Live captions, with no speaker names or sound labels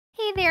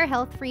Hey there,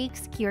 health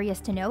freaks! Curious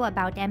to know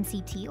about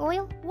MCT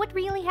oil? What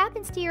really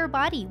happens to your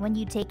body when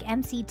you take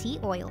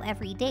MCT oil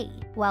every day?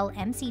 Well,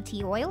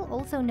 MCT oil,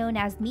 also known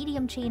as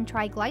medium-chain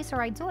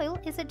triglycerides oil,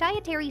 is a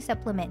dietary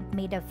supplement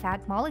made of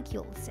fat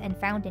molecules and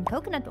found in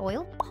coconut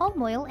oil, palm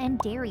oil, and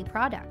dairy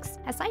products.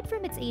 Aside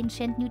from its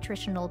ancient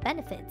nutritional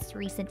benefits,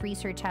 recent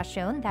research has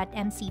shown that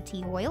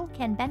MCT oil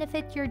can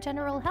benefit your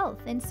general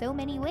health in so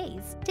many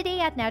ways. Today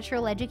at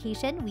Natural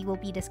Education, we will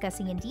be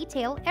discussing in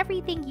detail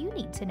everything you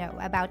need to know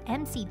about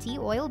MCT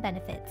oil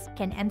benefits.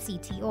 Can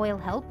MCT oil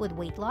help with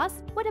weight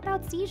loss? What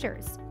about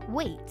seizures?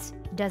 Wait,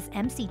 does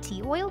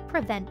MCT oil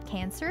prevent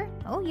cancer?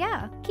 Oh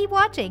yeah! Keep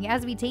watching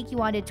as we take you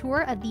on a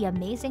tour of the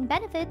amazing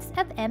benefits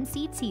of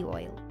MCT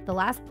oil. The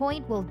last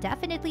point will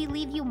definitely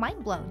leave you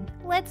mind blown.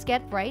 Let's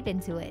get right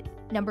into it.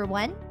 Number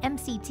 1.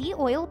 MCT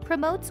oil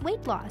promotes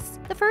weight loss.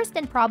 The first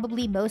and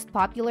probably most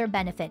popular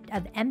benefit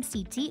of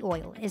MCT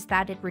oil is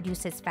that it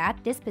reduces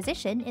fat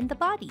disposition in the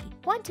body.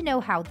 Want to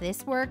know how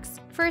this works?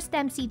 First,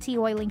 MCT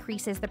oil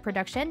increases the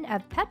production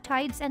of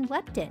peptides and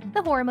leptin,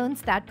 the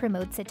hormones that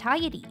promote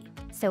satiety.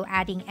 So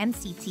adding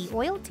MCT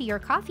oil to your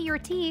coffee or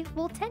tea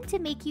will tend to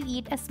make you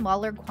eat a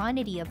smaller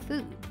quantity of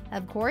food.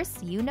 Of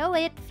course, you know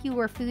it,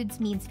 fewer foods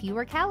means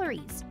fewer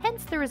calories,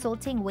 hence the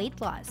resulting weight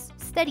loss.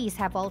 Studies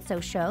have also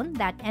shown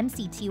that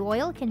MCT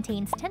oil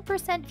contains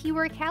 10%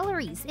 fewer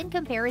calories in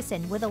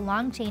comparison with the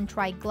long-chain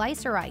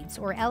triglycerides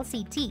or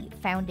LCT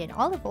found in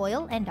olive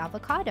oil and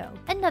avocado.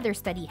 Another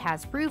study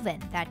has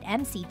proven that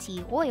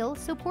MCT oil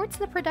supports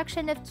the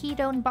production of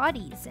ketone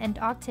bodies and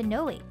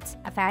octanoate,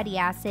 a fatty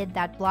acid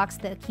that blocks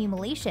the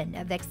accumulation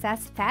of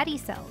excess fatty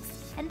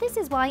cells. And this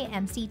is why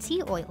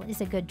MCT oil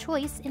is a good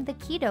choice in the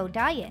keto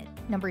diet.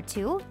 Number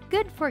 2.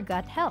 Good for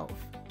gut health.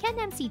 Can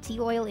MCT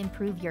oil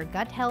improve your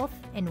gut health?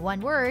 In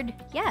one word,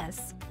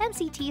 yes.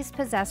 MCTs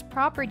possess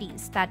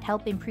properties that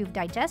help improve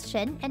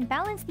digestion and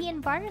balance the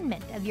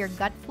environment of your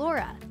gut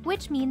flora,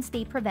 which means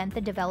they prevent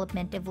the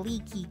development of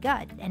leaky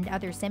gut and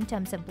other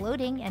symptoms of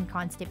bloating and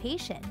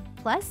constipation.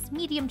 Plus,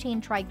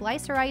 medium-chain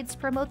triglycerides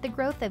promote the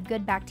growth of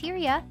good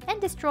bacteria and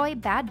destroy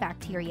bad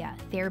bacteria,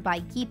 thereby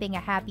keeping a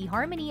happy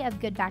harmony of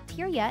good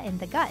bacteria in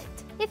the gut.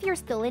 If you're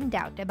still in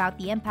doubt about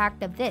the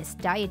impact of this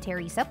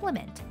dietary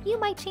supplement, you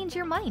might change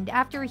your mind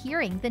after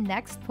hearing the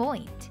next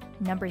point.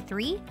 Number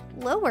 3.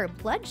 Lower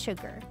blood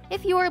sugar.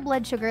 If your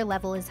blood sugar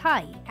level is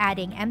high,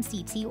 adding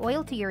MCT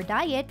oil to your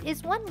diet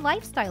is one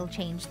lifestyle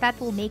change that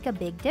will make a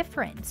big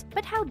difference.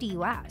 But how do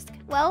you ask?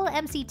 Well,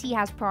 MCT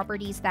has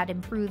properties that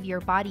improve your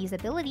body's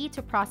ability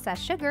to process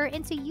sugar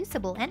into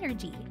usable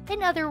energy.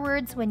 In other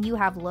words, when you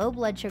have low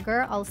blood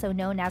sugar, also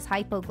known as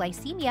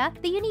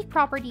hypoglycemia, the unique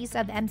properties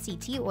of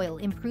MCT oil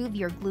improve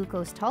your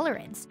glucose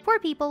tolerance. For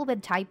people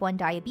with type 1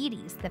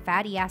 diabetes, the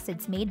fatty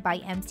acids made by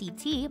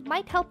MCT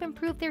might help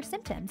improve their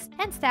symptoms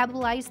and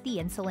stabilize the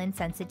insulin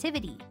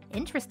sensitivity.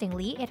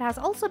 Interestingly, it has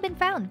also been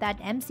found that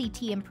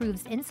MCT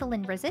improves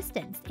insulin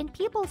resistance in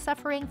people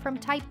suffering from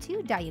type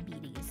 2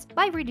 diabetes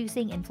by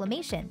reducing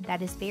inflammation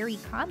that is very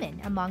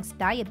common amongst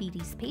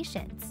diabetes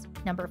patients.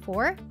 Number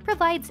 4.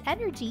 Provides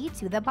energy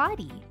to the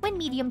body. When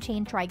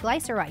medium-chain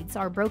triglycerides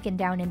are broken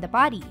down in the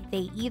body,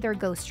 they either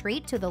go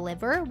straight to the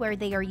liver where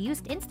they are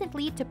used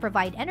instantly to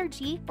provide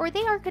energy, or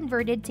they are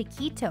converted to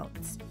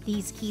ketones.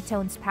 These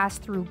ketones pass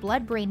through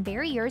blood-brain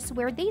barriers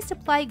where they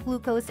supply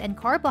glucose and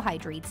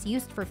carbohydrates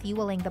used for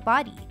fueling the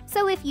body.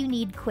 So if you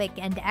need quick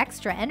and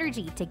extra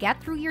energy to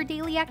get through your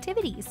daily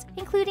activities,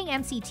 including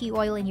MCT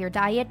oil in your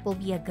diet will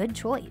be a good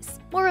choice.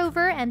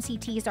 Moreover,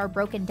 MCTs are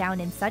broken down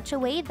in such a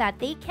way that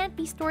they can't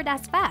be stored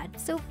as fat,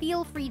 so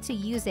feel free to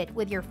use it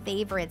with your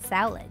favorite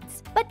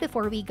salads. But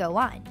before we go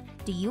on,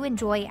 do you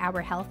enjoy our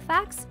health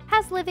facts?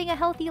 Has living a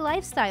healthy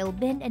lifestyle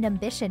been an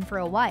ambition for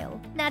a while?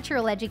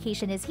 Natural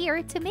Education is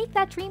here to make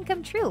that dream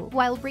come true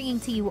while bringing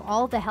to you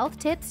all the health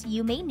tips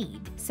you may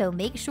need. So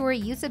make sure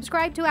you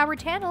subscribe to our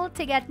channel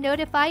to get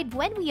notified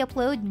when we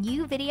upload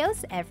new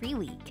videos every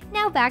week.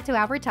 Now back to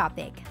our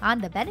topic on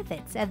the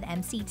benefits of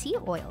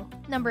MCT oil.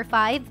 Number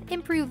 5.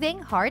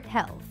 Improving heart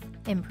health.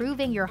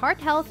 Improving your heart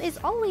health is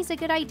always a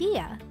good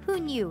idea. Who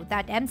knew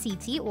that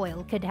MCT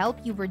oil could help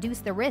you reduce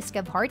the risk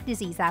of heart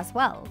disease as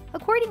well?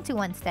 According to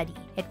one study,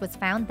 it was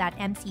found that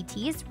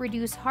MCTs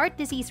reduce heart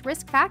disease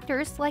risk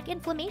factors like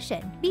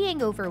inflammation,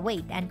 being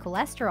overweight, and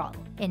cholesterol.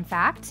 In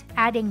fact,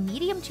 adding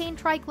medium-chain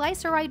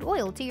triglyceride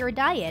oil to your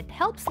diet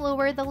helps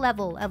lower the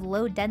level of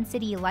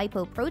low-density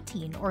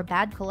lipoprotein or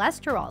bad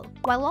cholesterol,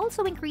 while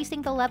also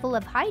increasing the level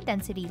of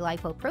high-density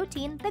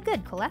lipoprotein, the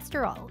good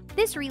cholesterol.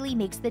 This really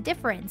makes the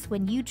difference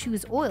when you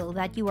choose oil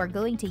that you are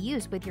going to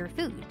use with your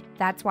food.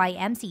 That's why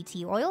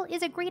MCT oil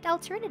is a great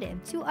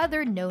alternative to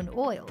other known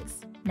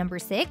oils. Number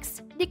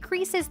 6.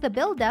 Decreases the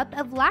buildup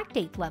of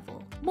lactate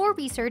level. More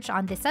research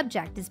on this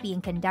subject is being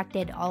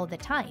conducted all the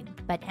time,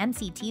 but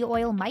MCT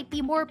oil might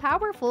be more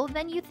powerful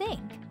than you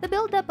think. The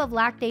buildup of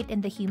lactate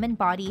in the human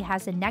body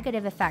has a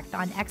negative effect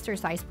on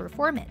exercise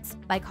performance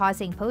by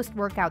causing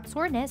post-workout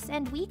soreness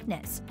and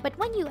weakness. But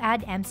when you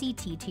add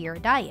MCT to your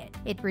diet,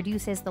 it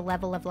reduces the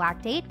level of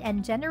lactate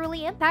and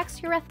generally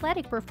impacts your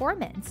athletic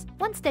performance.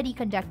 One study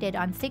conducted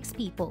on 6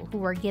 people who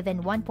were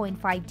given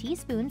 1.5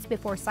 teaspoons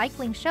before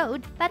cycling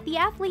showed that the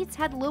athletes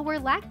had lower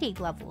lactate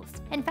levels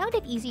and found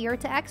it easier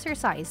to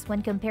exercise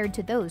when compared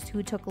to those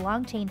who took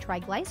long-chain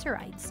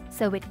triglycerides.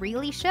 So it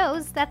really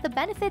shows that the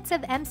benefits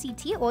of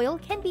MCT oil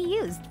can be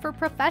used for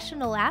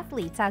professional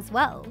athletes as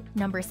well.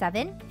 Number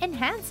 7.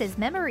 Enhances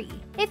memory.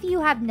 If you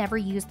have never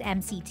used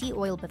MCT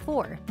oil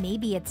before,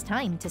 maybe it's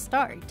time to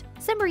start.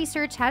 Some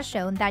research has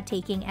shown that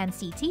taking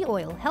MCT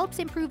oil helps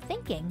improve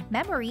thinking,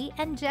 memory,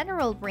 and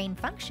general brain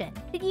function.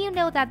 Did you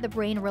know that the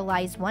brain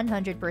relies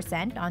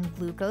 100% on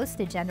glucose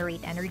to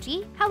generate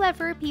energy?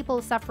 However,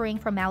 people suffering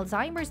from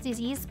Alzheimer's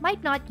disease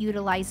might not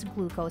utilize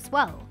glucose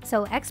well,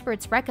 so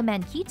experts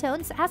recommend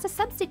ketones as a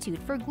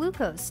substitute for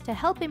glucose to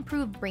help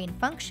improve brain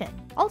function.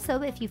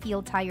 Also, if you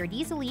feel tired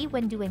easily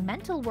when doing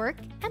mental work,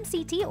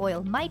 MCT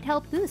oil might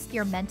help boost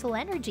your mental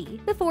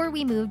energy. Before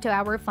we move to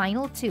our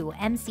final 2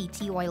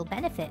 MCT oil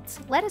benefits,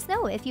 let us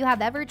know if you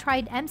have ever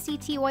tried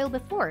MCT oil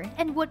before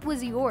and what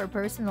was your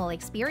personal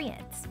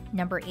experience.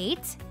 Number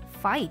 8.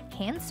 Fight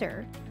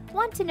cancer.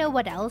 Want to know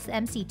what else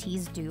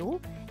MCTs do?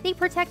 They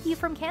protect you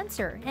from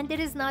cancer, and it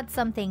is not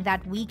something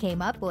that we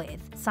came up with.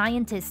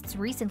 Scientists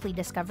recently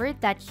discovered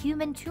that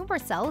human tumor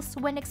cells,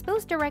 when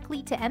exposed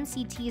directly to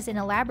MCTs in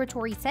a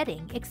laboratory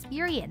setting,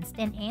 experienced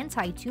an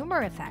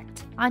anti-tumor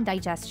effect. On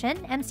digestion,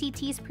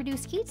 MCTs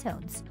produce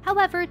ketones.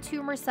 However,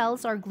 tumor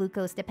cells are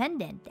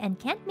glucose-dependent and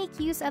can't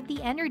make use of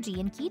the energy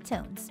in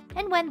ketones.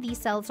 And when these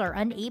cells are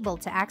unable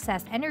to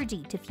access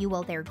energy to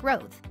fuel their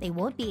growth, they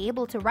won't be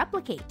able to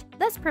replicate,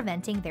 thus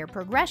preventing their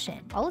progression.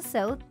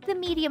 Also, the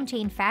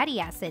medium-chain fatty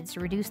acids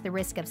reduce the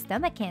risk of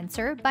stomach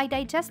cancer by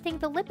digesting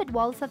the lipid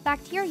walls of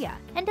bacteria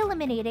and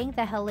eliminating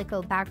the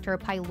Helicobacter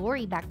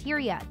pylori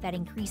bacteria that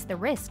increase the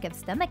risk of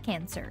stomach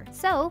cancer.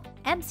 So,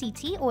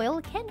 MCT oil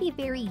can be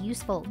very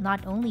useful,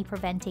 not only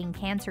preventing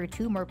cancer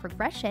tumor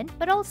progression,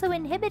 but also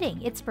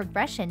inhibiting its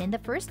progression in the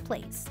first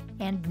place.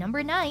 And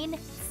number 9,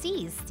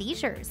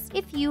 seizures.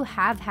 If you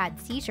have had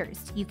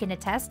seizures, you can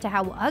attest to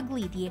how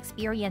ugly the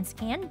experience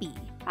can be.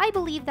 I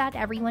believe that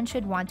everyone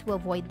should want to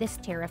avoid this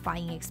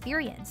terrifying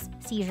experience.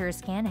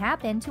 Seizures can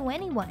happen to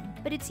anyone,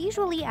 but it's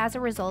usually as a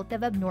result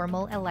of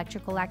abnormal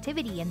electrical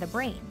activity in the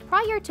brain.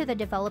 Prior to the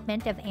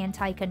development of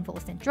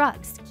anticonvulsant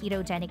drugs,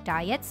 ketogenic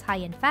diets high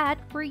in fat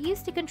were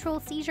used to control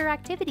seizure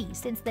activity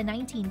since the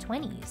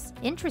 1920s.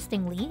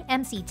 Interestingly,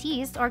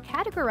 MCTs are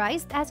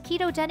categorized as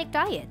ketogenic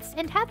diets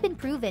and have been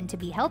proven to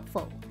be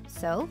helpful.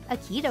 So, a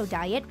keto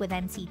diet with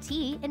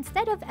MCT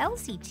instead of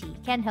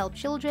LCT can help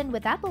children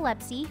with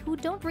epilepsy who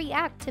don't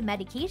react to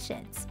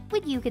medications.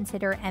 Would you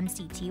consider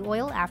MCT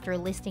oil after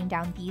listing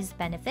down these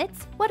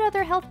benefits? What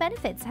other health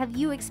benefits have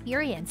you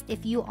experienced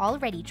if you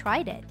already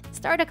tried it?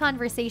 Start a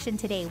conversation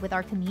today with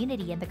our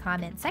community in the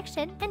comment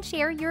section and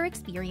share your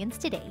experience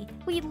today.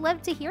 We'd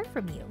love to hear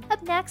from you.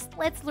 Up next,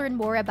 let's learn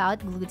more about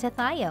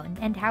glutathione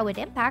and how it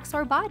impacts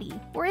our body.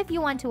 Or if you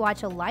want to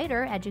watch a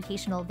lighter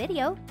educational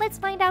video, let's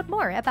find out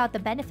more about the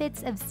benefits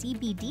of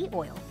CBD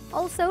oil.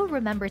 Also,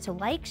 remember to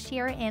like,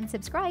 share, and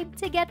subscribe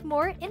to get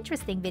more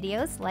interesting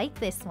videos like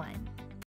this one.